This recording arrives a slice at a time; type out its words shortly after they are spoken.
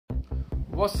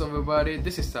What's up everybody,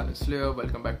 this is SsilentSlayer,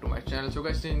 welcome back to my channel. So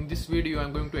guys, in this video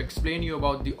I'm going to explain you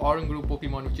about the Oranguru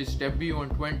Pokemon which is debut on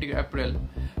 20 April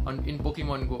in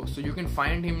Pokemon Go. So you can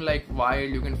find him like wild,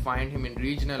 you can find him in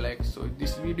regional X. So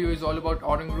this video is all about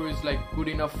Oranguru is like good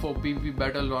enough for PvP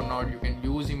battle or not, you can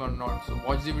use him or not. So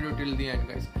watch the video till the end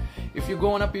guys. If you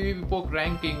go on a PvP poke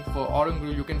ranking for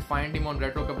Oranguru, you can find him on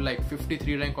Retro Cup like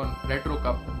 53 rank on Retro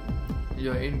Cup.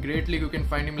 Yeah, in Great League you can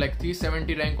find him like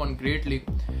 370 rank on Great League,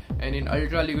 and in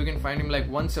Ultra League you can find him like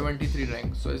 173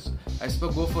 rank. So as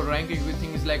per Go for ranking, we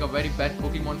think it's like a very bad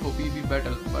Pokemon for PvP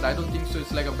battle, but I don't think so.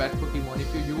 It's like a bad Pokemon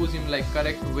if you use him like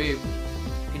correct way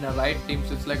in a right team.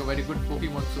 So it's like a very good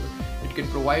Pokemon, so it can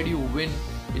provide you win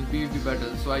in PvP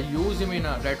battle. So I use him in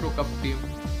a Retro Cup team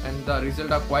and the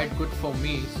results are quite good for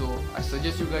me. So I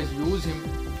suggest you guys use him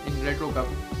in Retro Cup.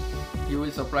 You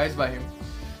will surprised by him.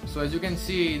 So as you can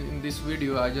see in this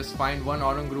video, I just find one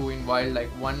Oranguru in wild like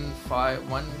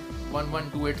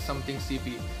 1128 something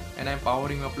CP, and I'm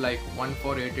powering up like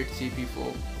 1488 CP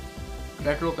for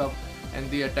Retro Cup. And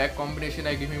the attack combination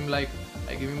I give him like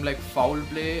foul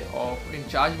play, or in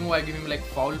charge move I give him like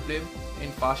foul play,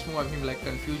 in fast move I give him like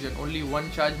confusion. Only one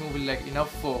charge move is like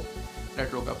enough for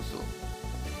Retro Cup. So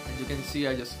as you can see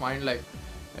I just find like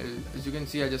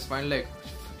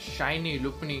shiny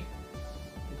Lupni,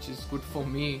 which is good for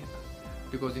me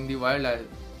because in the wild I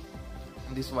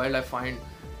find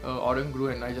Oranguru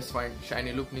and I just find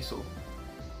shiny Lupni, so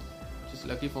which is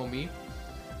lucky for me.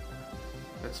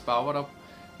 Let's power up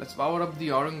the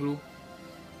Oranguru.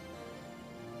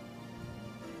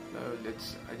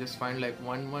 I just find like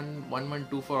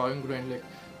 112 for Oranguru, and like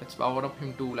let's power up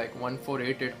him to like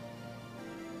 1488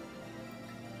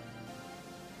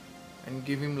 and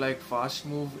give him like fast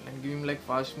move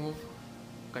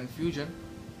confusion,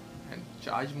 and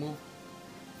charge move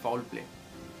foul play.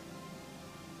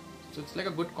 So it's like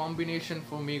a good combination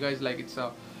for me guys, like it's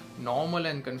a normal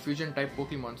and confusion type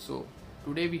Pokemon. So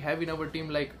today we have in our team,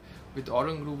 like with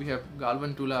Oranguru we have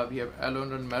Galvantula, we have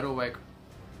Alola and Marowak,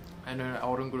 and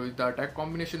Oranguru. The attack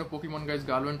combination of Pokemon guys,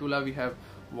 Galvantula we have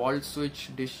Volt Switch,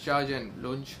 Discharge and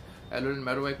Lunge. Alola and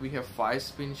Marowak we have Fire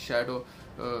Spin, Shadow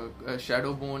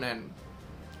Bone and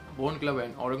Bone Club,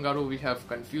 and Oranguru we have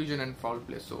Confusion and Foul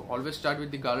Play. So always start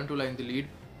with the Galvantula in the lead.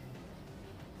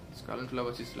 This Galvantula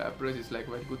versus Lapras is like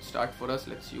a very good start for us.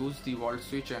 Let's use the Volt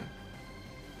Switch and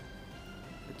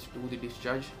let's do the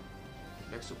Discharge.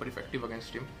 Like super effective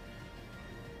against him.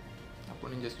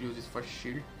 Opponent just use his first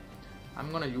shield.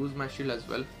 I'm gonna use my shield as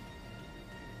well.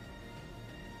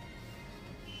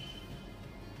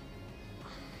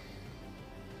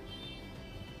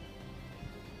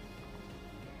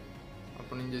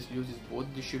 Opponent just uses both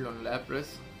the shield on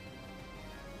Lapras.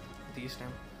 This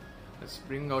time let's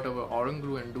bring out our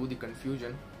Oranguru and do the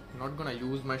confusion. I'm not gonna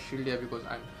use my shield here because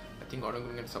I think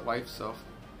Oranguru can survive surf.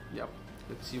 Yep,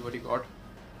 let's see what he got.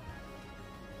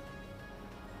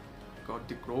 Got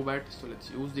the Crobat, so let's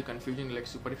use the confusion, like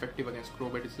super effective against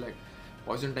Crobat. It's like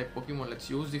poison type Pokemon. Let's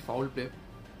use the foul play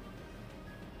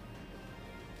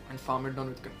and farm it down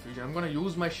with confusion. I'm gonna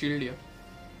use my shield here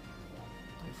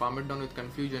and farm it down with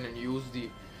confusion and use the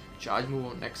charge move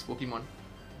on next Pokemon.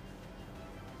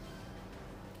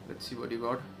 Let's see what he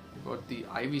got. He got the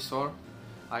Ivysaur.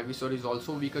 Ivysaur is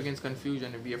also weak against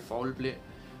confusion, and we have foul play.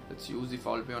 Let's use the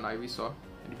foul play on Ivysaur.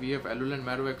 And we have Alola and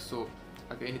Marowak, so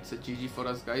again it's a GG for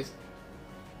us guys.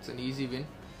 It's an easy win.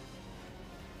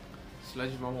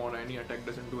 Sludge Bomb or any attack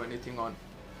doesn't do anything on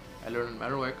Alola and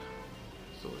Marowak,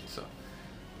 so it's a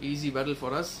easy battle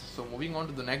for us. So moving on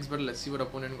to the next battle, let's see what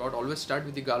opponent got. Always start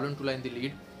with the Galvantula in the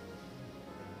lead.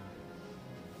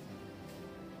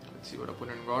 Let's see what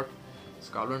opponent got. It's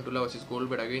Galvantula versus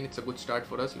Golbat. Again it's a good start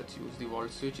for us. Let's use the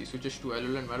Volt Switch. He switches to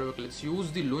Alola and Marowak. Let's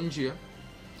use the Lunge here,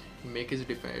 make his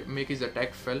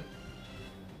attack fell,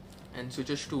 and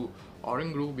switches to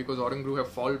Oranguru because Oranguru have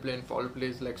foul play, and foul play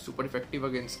is like super effective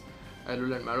against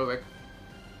Alola and Marowak.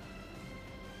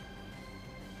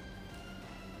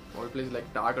 Foul play is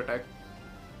like dark attack.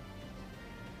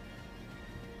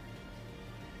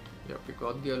 Yep, we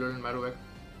got the Alola and Marowak.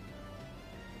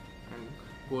 And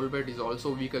Golbat is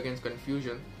also weak against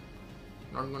confusion.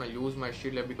 Not gonna use my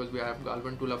shield here because we have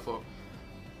Galvantula for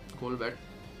Golbat.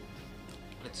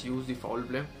 Let's use the foul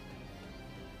play.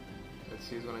 Let's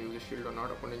see he's gonna use a shield or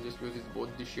not. Opponent just uses both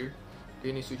the shield.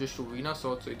 Then he switches to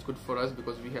Venusaur, so it's good for us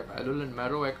because we have Alola and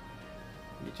Marowak,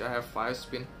 which I have Fire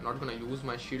Spin. Not gonna use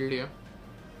my shield here.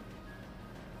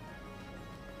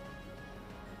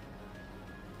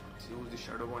 Let's use the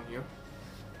Shadow one here.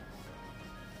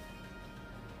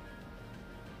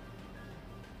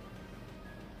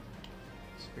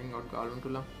 Bring out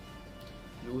Galvantula,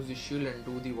 use the shield and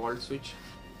do the Volt Switch.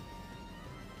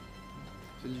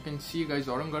 So as you can see guys,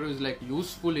 Oranguru is like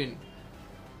useful in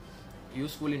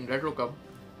Retro Cup,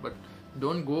 but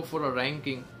don't go for a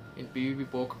ranking in PvP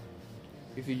poke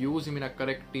if you use him in a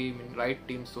correct team, in right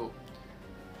team. So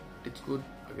it's good.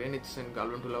 Again, it's in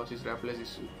Galvantula versus Lapras. He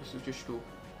switches to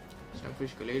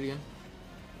Stunfisk Galarian.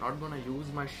 Not gonna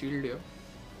use my shield here.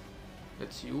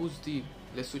 Let's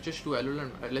switches to Alola.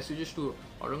 Let's switches to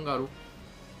Oranguru.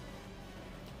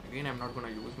 Again, I'm not gonna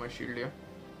use my shield here.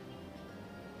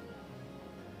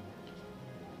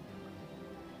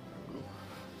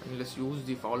 And let's use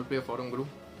the foul play of Oranguru.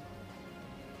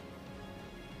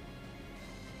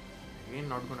 Again,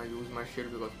 not gonna use my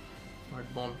shield because Mud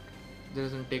Bomb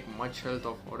doesn't take much health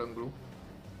of Oranguru.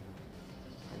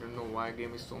 I don't know why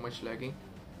game is so much lagging.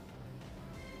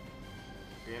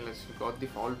 Again, we got the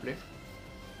foul play.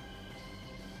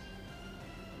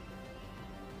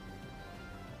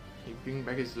 He bring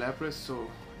back his Lapras, so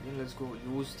again let's go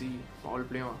use the foul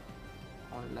play on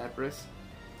Lapras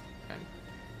and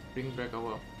bring back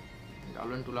our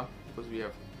Galvantula because we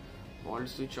have Volt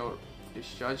Switch or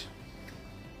Discharge.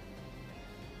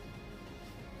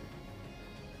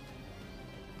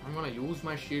 I'm gonna use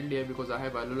my shield here because I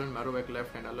have Alola and Marowak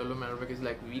left, and Alola and Marowak is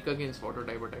like weak against water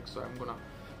type attacks, so I'm gonna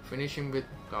finish him with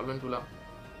Galvantula.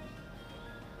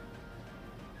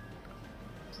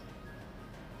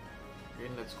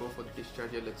 Again, let's go for the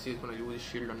discharge here. Let's see if he's gonna use his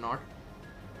shield or not.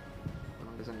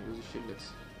 No, doesn't use his shield.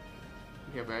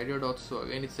 We have Ariados, so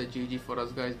again it's a GG for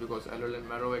us guys because Alola and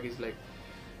Marowak is like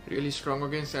really strong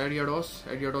against Ariados.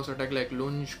 Ariados attack like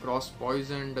lunge, cross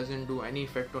poison, doesn't do any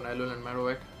effect on Alola and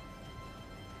Marowak.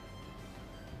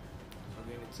 So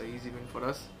again it's an easy win for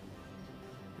us.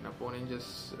 And opponent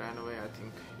just ran away, I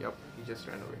think. Yep, he just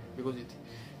ran away because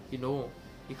he know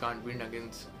he can't win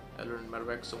against Alola and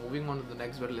Marowak. So moving on to the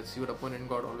next battle, let's see what opponent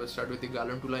got. Always start with the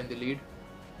Galvantula in the lead.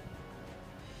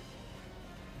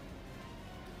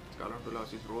 Galvantula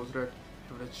is Roserade.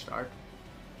 Let's start.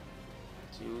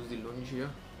 Let's use the lunge here.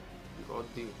 We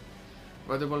got the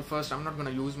weather ball first. I'm not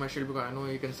gonna use my shield because I know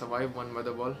he can survive one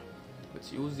weather ball.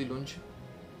 Let's use the lunge.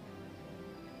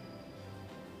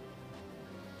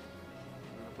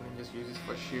 Opponent just uses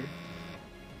first shield.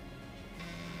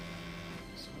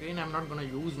 So again, I'm not gonna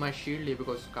use my shield here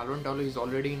because Galvantula is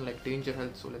already in like danger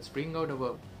health. So let's bring out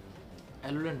our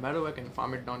Alola and Marowak and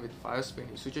farm it down with Fire Spin.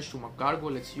 He switches to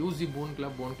Magcargo. Let's use the Bone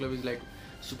Club. Bone Club is like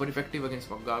super effective against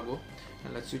Magcargo.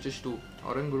 And let's switches to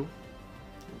Oranguru.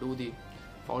 Do the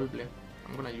foul play.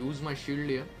 I'm gonna use my shield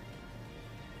here.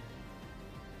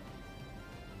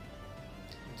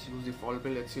 Let's use the foul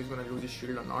play. Let's see if he's gonna use his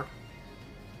shield or not.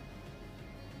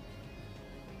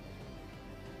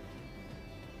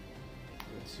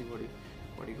 Let's see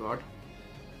what he got.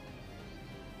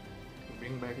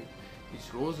 Bring back his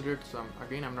Roserade, so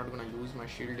I'm not gonna use my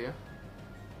shield here.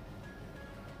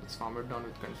 Let's farm it down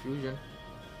with Confusion.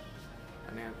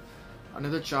 And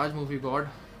another charge move he got.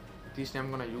 This time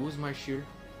I'm gonna use my shield.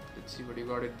 Let's see what he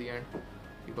got at the end.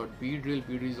 He got Beedrill.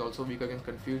 Beedrill is also weak against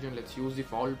Confusion. Let's use the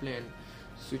foul play and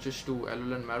switches to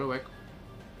Alola and Marowak.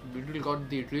 Beedrill got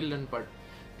the drill run, but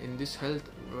in this health,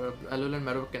 Alola and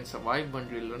Marowak can survive one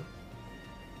drill run.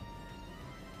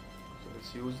 So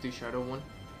let's use the Shadow one.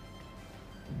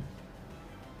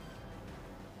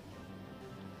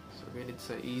 Again, it's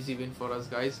an easy win for us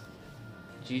guys.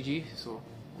 GG. So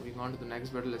moving on to the next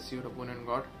battle, let's see what opponent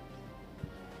got.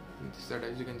 And this that,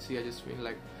 as you can see, I just win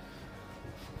like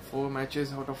 4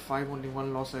 matches out of 5, only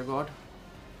 1 loss I got.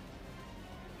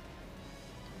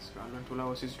 Galvantula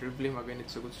versus Drifblim. Again,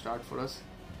 it's a good start for us.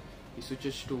 He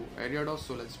switches to Ariados,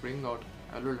 so let's bring out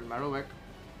Alola and Marowak.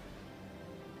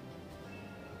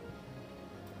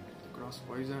 Cross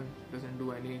poison doesn't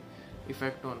do any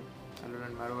effect on Alola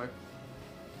and Marowak.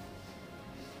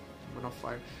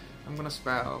 I'm gonna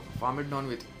farm it down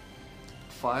with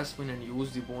Fire Spin and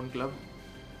use the Bone Club.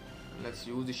 Let's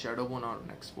use the Shadow Bone, our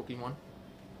next Pokemon.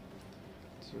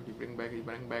 See what he bring back. He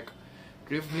bring back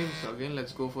Drifblim. So again,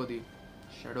 let's go for the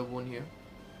Shadow Bone here.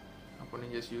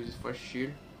 Opponent just uses first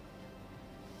shield.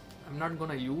 I'm not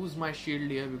gonna use my shield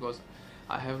here because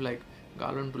I have like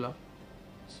Galvantula.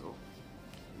 So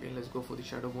again, let's go for the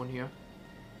Shadow Bone here.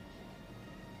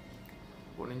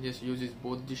 Opponent just uses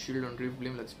both the shield on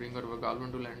Drifblim. Let's bring out our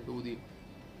Galvantula and do the.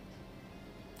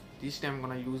 This time I'm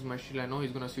gonna use my shield. I know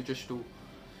he's gonna switches to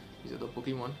these other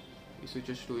Pokemon. He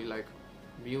switches to like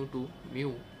Mew to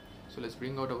Mew. So let's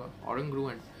bring out our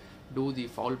Oranguru and do the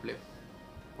foul play.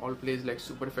 Foul play is like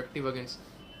super effective against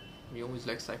Mew. Is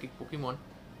like psychic Pokemon.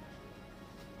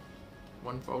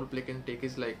 One foul play can take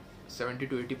his like 70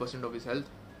 to 80% of his health.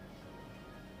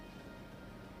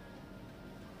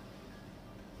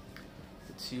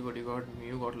 See what he got.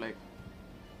 Mew got like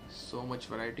so much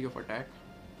variety of attack.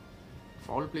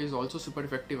 Foul Play is also super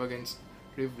effective against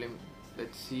Drifblim.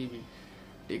 Let's see, we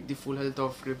take the full health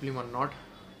of Drifblim or not.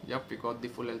 Yep, we got the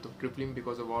full health of Drifblim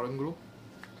because of Oranguru.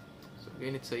 So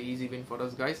again, it's a easy win for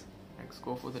us, guys. Let's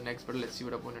go for the next battle. Let's see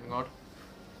what opponent got.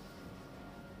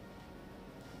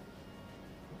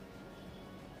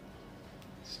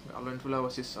 Galvantula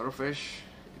versus Sirfetch'd.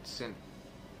 It's an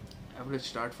average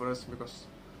start for us because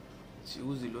let's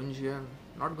use the lunge here.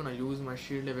 I'm not gonna use my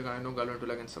shield because I know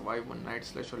Galvantula can survive one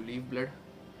Ninetales or Leaf Blade.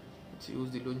 Let's use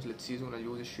the lunge. Let's see if he's gonna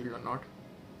use his shield or not.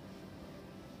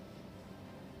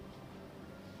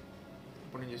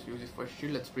 Opponent just use his first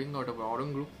shield. Let's bring out of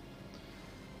Oranguru.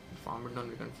 Farm it down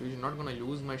with confusion. Not gonna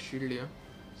use my shield here.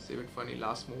 Save it for any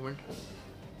last moment.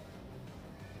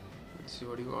 Let's see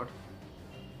what he got.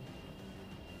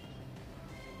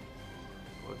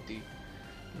 For the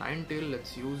Ninetales,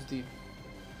 let's use the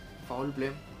Foul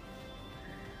Play.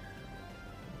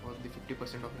 For the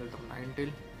 50% of health of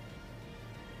Ninetales.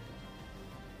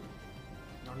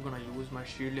 Not gonna use my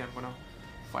shield. I'm gonna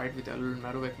fight with Alola and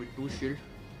Marowak with 2 shield.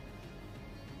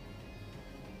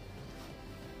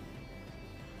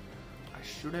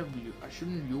 I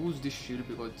shouldn't use this shield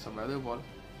because it's a weather ball.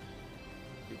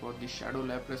 We got the Shadow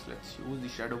Lapras. Let's use the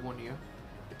Shadow Bone here.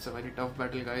 It's a very tough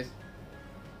battle, guys.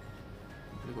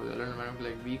 Because Alola and Marowak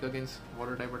like weak against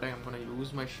water type attack. I'm gonna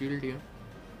use my shield here.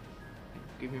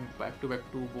 Give him back-to-back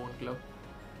 2 Bone Club.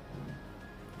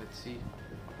 Let's see.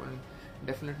 Opponent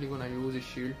definitely gonna use his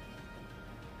shield.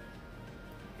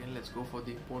 Again, let's go for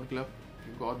the Bone Club.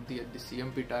 We got the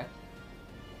CMP tie.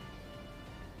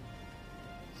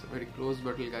 It's a very close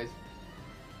battle, guys.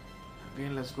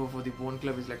 Again, let's go for the Bone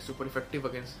Club. It's like super effective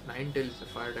against Ninetales, a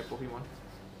fire type Pokemon.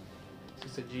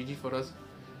 It's a GG for us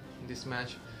in this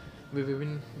match. We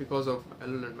win because of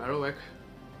Alola and Marowak.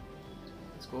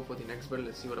 Let's go for the next battle.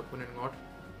 Let's see what opponent got.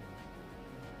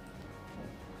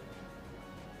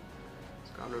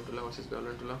 It's Galvantula versus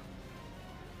Galvantula.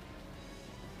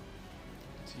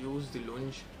 Let's use the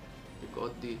lunge. We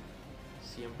got the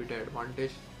CMP tie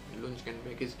advantage. Lunge can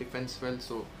make his defense well,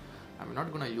 so I'm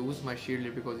not gonna use my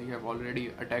shield because he have already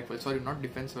attack well. Sorry, not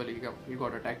defense well, he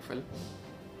got attack well.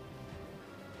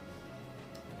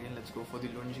 Again, let's go for the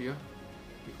lunge here.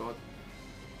 We got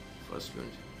first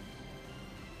lunge.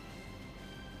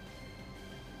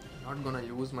 Not gonna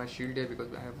use my shield here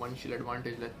because I have 1 shield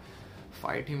advantage. Let's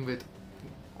fight him with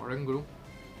Oranguru.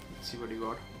 Let's see what he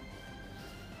got.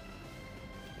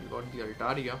 He got the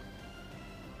Altaria.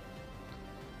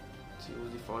 Let's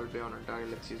use the Foul Play on Altaria.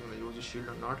 Let's see if he's gonna use his shield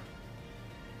or not.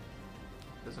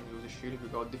 Doesn't use his shield. We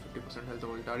got the 50% health of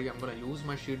Altaria. I'm gonna use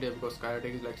my shield here because Sky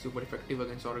Attack is like super effective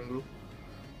against Oranguru.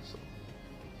 So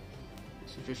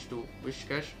switches to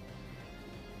Whiscash.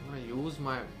 I'm gonna use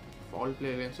my Foul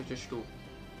Play again. Switches to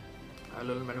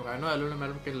Alola and Marowak. I know Alola and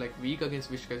Marowak can like weak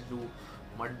against Whiscash, do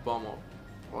Mud Bomb or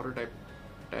Water type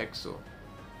attack. So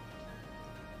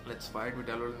let's fight with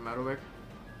Alola and Marowak.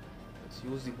 Let's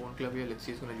use the Bone Club here. Let's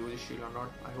see if he's gonna use his shield or not.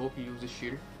 I hope he uses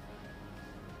shield.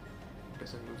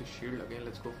 Doesn't use his shield. Again,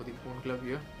 let's go for the Bone Club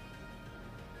here.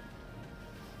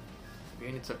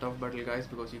 Again, it's a tough battle, guys,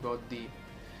 because you got the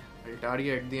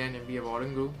Altaria at the end and we have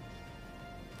Oranguru.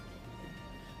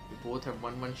 We both have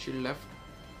 1 shield left.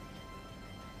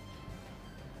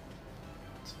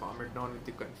 Let's farm it down with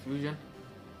the confusion.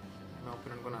 Now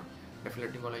opponent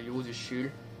definitely gonna use his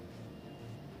shield.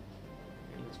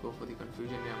 Let's go for the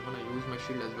confusion here. I'm gonna use my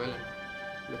shield as well and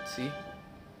let's see.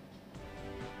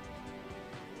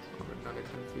 So we're done with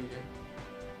confusion.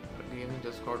 The game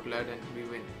just got glad and we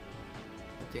win.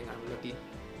 I think I'm lucky.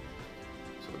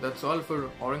 So that's all for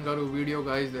Oranguru video,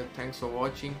 guys. Thanks for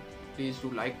watching. Please do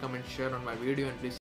like, comment, share on my video and please